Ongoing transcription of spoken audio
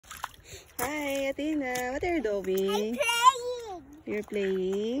Athena. What are you doing? I'm playing. You're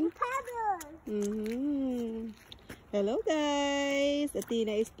playing? Pebbles. Hello guys.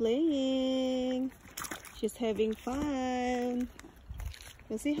 Athena is playing. She's having fun.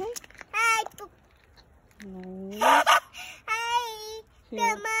 You say hi? Hi. No. Hi,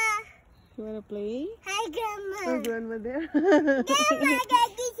 Grandma. You wanna play? Hi, Grandma. Oh, grandma there. Grandma,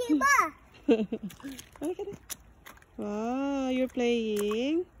 Daddy, Siba. Look at it. Wow, you're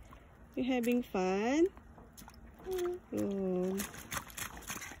playing. You're having fun. Oh.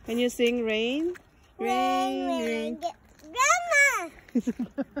 Can you sing rain? Rain. Grandma.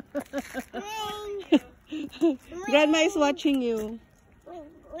 Rain. Grandma is watching you.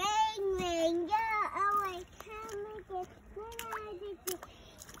 Rain.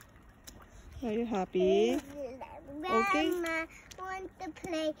 Are you happy? Grandma want to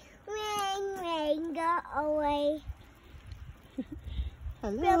play. Rain, go away.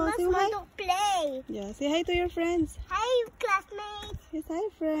 Hello, Grandma say hi. want to play. Yeah, say hi to your friends. Hi, classmates. Yes, hi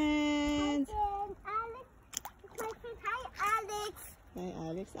friends. Alex. My friend. Hi, Alex. Hi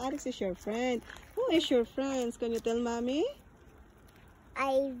Alex. Alex is your friend. Who is your friends? Can you tell mommy?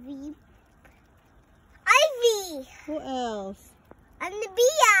 Ivy. Who else?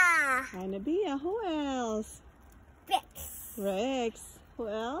 Anabia. Anabia. Who else? Rex. Rex. Who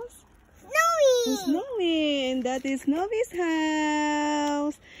else? Snowy. Snowy. And that is Snowy's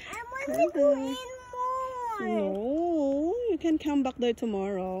house. I want to go in more. No, you can come back there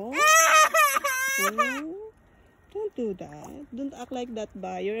tomorrow. Oh, don't do that. Don't act like that,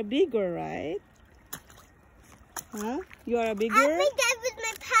 ba. You're a big girl, right? Huh? You are a big girl? I think I put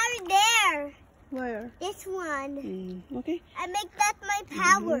my power there. Where? This one. Okay. I make that my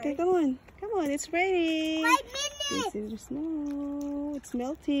power. Okay, come on. Come on, it's raining. 5 minutes. This is the snow. It's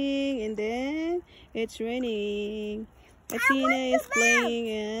melting and then it's raining. Athena is playing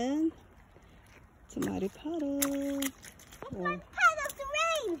in Tamari puddle. My part of the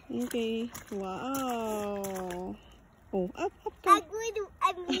rain. Okay. Wow. Oh, up. I'm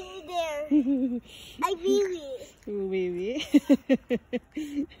really there. I really. Baby.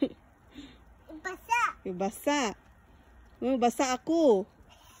 Basa. Yung basa. Basa ako.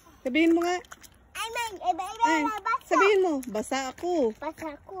 Sabihin mo nga. Ay, Basa. sabihin mo, basa ako.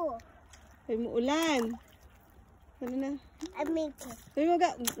 Basa ko. Sabihin mo, ulan. Ano na? I make it. Sabihin mo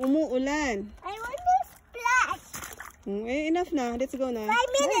ga, umuulan. I want to splash. Enough na. Let's go na.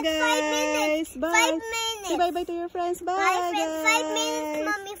 5 minutes. Bye, guys. 5 minutes. Bye. 5 minutes. Say bye-bye to your friends. Bye, guys. 5 minutes,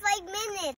 Mommy. 5